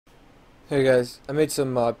Hey guys, I made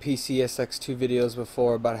some PCSX2 videos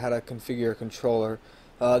before about how to configure a controller.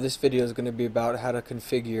 This video is going to be about how to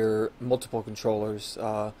configure multiple controllers,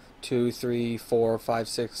 2, 3, 4, 5,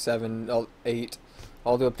 6, 7, 8,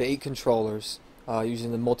 all the way up to 8 controllers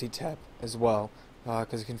using the Multitap as well.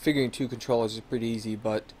 Because configuring 2 controllers is pretty easy,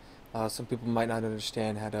 but some people might not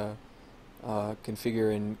understand how to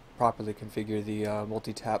configure and properly configure the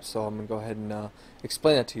Multitap, so I'm going to go ahead and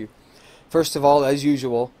explain that to you. First of all, as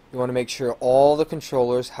usual, you want to make sure all the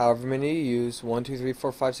controllers, however many you use, 1, 2, 3, 4,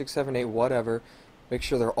 5, 6, 7, 8, whatever, make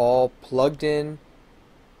sure they're all plugged in,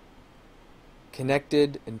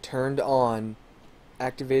 connected, and turned on,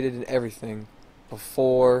 activated and everything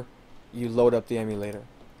before you load up the emulator.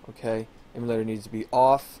 Okay? Emulator needs to be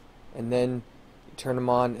off, and then you turn them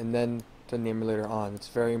on, and then turn the emulator on. It's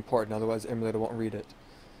very important, otherwise the emulator won't read it.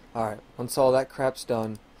 Alright, once all that crap's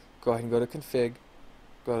done, go ahead and go to config.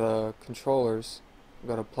 Go to controllers,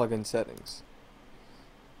 go to plugin settings.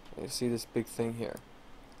 You see this big thing here.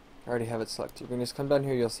 I already have it selected. You're going to just come down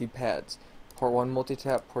here, you'll see pads. Port 1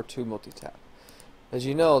 multitap, port 2 multitap. As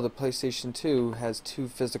you know, the PlayStation 2 has 2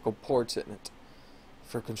 physical ports in it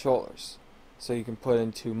for controllers. So you can put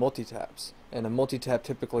in 2 multitaps. And a multitap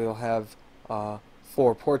typically will have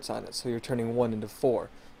 4 ports on it. So you're turning 1 into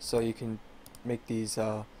 4. So you can make these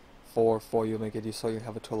 4, you'll make it so you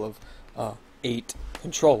have a total of 8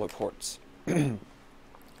 controller ports.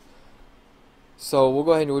 So we'll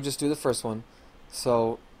go ahead and we'll just do the first one.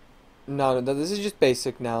 So now this is just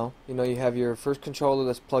basic now. You know, you have your first controller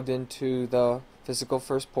that's plugged into the physical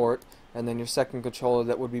first port, and then your second controller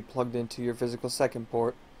that would be plugged into your physical second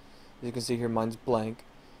port. As you can see here, mine's blank.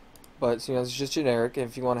 But you know, it's just generic. And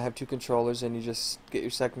if you want to have 2 controllers, then you just get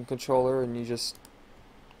your second controller and you just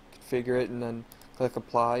configure it and then click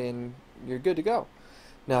apply and you're good to go.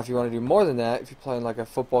 Now if you want to do more than that, if you're playing like a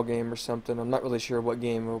football game or something, I'm not really sure what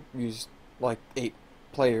game will use like 8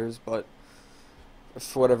 players, but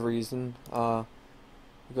for whatever reason, you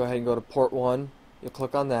go ahead and go to port 1, you'll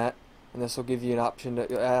click on that, and this will give you an option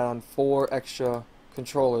to add on 4 extra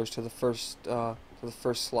controllers to the first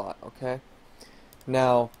slot. Okay.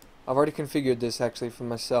 Now I've already configured this actually for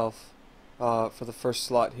myself for the first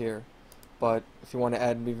slot here, but if you want to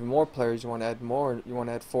add even more players, you want to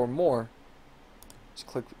add 4 more.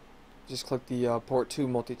 Just click the port 2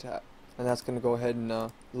 multitap, and that's going to go ahead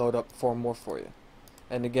and load up 4 more for you.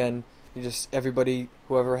 And again, everybody,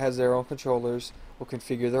 whoever has their own controllers, will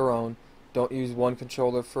configure their own. Don't use one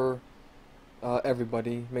controller for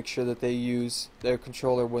everybody. Make sure that they use their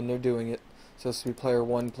controller when they're doing it. So this will be player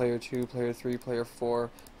 1, player 2, player 3, player 4,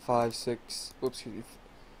 5, 6. Oops, excuse me.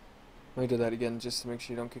 Let me do that again just to make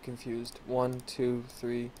sure you don't get confused. 1, 2,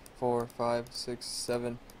 3, 4, 5, 6,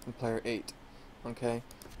 7, and player 8. Okay, and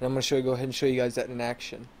I'm going to go ahead and show you guys that in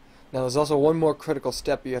action. Now there's also one more critical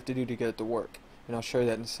step you have to do to get it to work, and I'll show you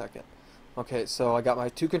that in a second. Okay, so I got my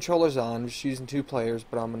 2 controllers on. I'm just using 2 players,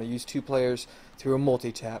 but I'm going to use 2 players through a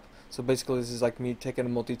multitap. So basically this is like me taking a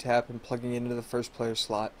multitap and plugging it into the first player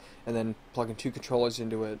slot, and then plugging 2 controllers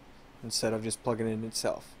into it instead of just plugging it in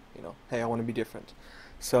itself. You know, hey, I want to be different.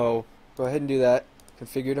 So go ahead and do that.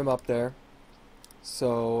 Configured them up there.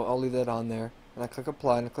 So I'll leave that on there, and I click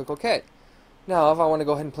apply and I click OK. Now if I want to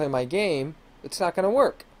go ahead and play my game, it's not going to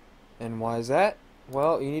work. And why is that?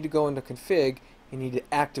 Well, you need to go into config, you need to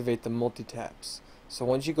activate the multitaps. So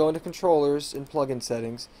once you go into controllers and plugin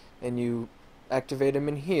settings and you activate them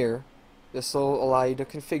in here, this will allow you to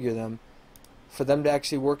configure them. For them to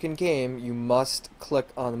actually work in game, you must click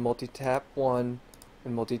on multitap 1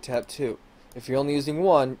 and multitap 2. If you're only using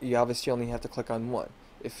one, you obviously only have to click on one.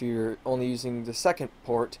 If you're only using the second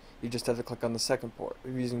port, you just have to click on the second port.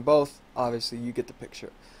 If you're using both, obviously you get the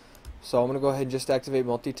picture. So I'm going to go ahead and just activate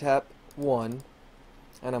multitap 1,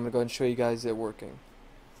 and I'm going to go ahead and show you guys it working.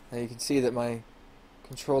 Now you can see that my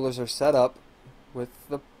controllers are set up with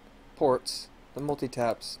the ports, the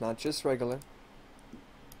multitaps, not just regular.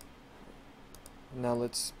 Now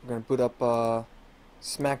we're going to boot up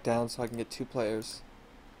Smackdown so I can get 2 players.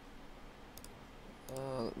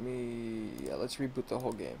 Let's reboot the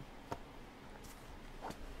whole game.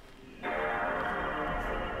 Let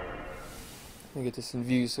me get this in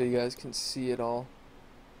view so you guys can see it all.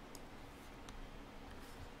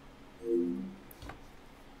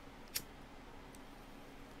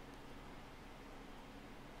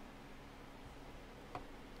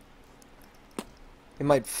 It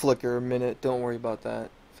might flicker a minute, don't worry about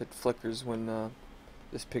that. If it flickers when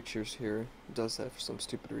this picture's here, it does that for some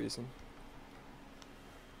stupid reason.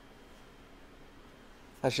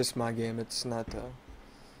 That's just my game. It's not.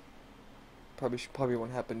 Probably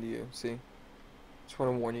won't happen to you. See, just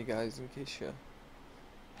want to warn you guys in case you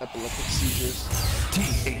epileptic seizures.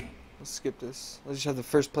 Let's skip this. I just have the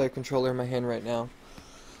first player controller in my hand right now.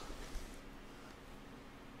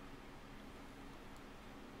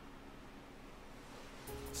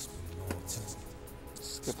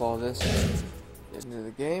 Skip all this. Get into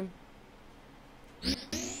the game.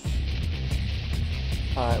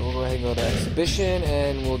 Alright, we'll go ahead and go to exhibition,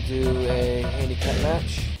 and we'll do a handicap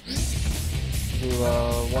match. Do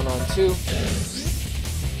a 1-on-2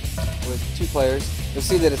 with 2 players. You'll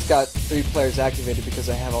see that it's got 3 players activated because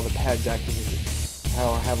I have all the pads activated.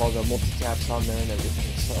 I have all the multi-taps on there and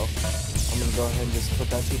everything. So I'm going to go ahead and just put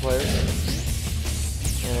down 2 players.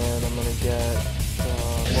 And I'm going to get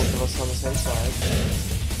both of us on the same side.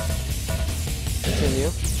 Continue.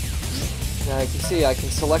 Now you can see I can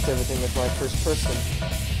select everything with my first person.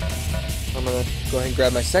 I'm going to go ahead and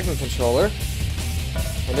grab my second controller.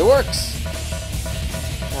 And it works!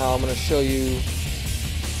 Now I'm going to show you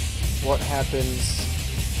what happens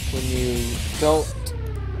when you don't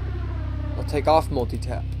take off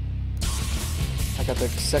multi-tap. I got the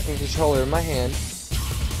second controller in my hand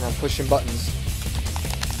and I'm pushing buttons.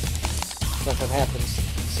 Nothing happens.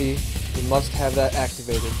 See, you must have that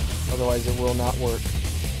activated, otherwise it will not work.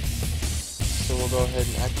 So we'll go ahead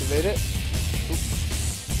and activate it.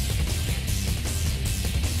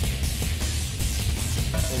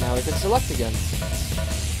 And now we can select again.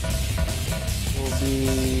 Will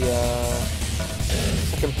be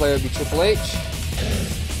second player will be Triple H.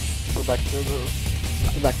 Go back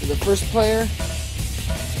to the first player.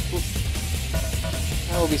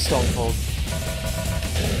 That will be Stone Cold.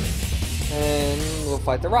 And we'll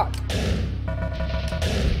fight The Rock.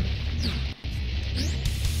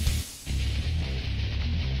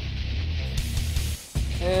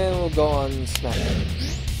 And we'll go on SmackDown.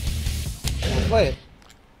 We'll play it.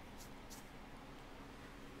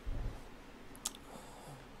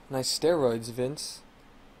 Nice steroids, Vince.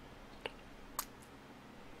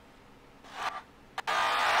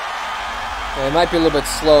 Yeah, it might be a little bit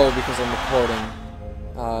slow because I'm recording.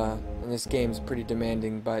 And this game's pretty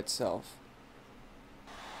demanding by itself.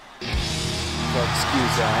 So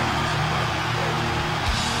excuse that.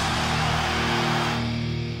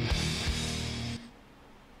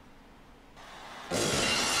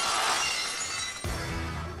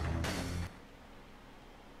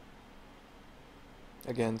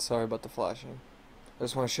 Again, sorry about the flashing. I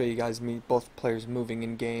just want to show you guys both players moving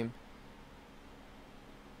in game.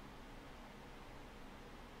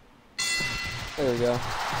 There we go.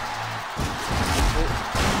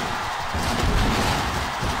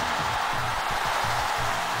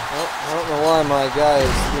 Well, I don't know why my guy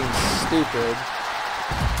is being stupid.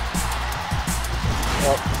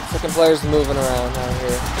 Well, second player's moving around out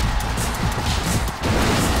here.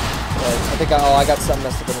 I think I got something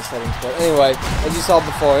messed up in the settings, but anyway, as you saw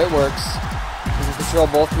before, it works. You can control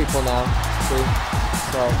both people now. See?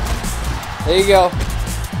 So, there you go.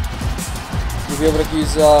 You'll be able to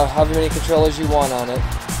use however many controllers you want on it.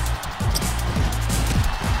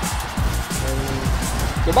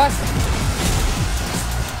 And goodbye.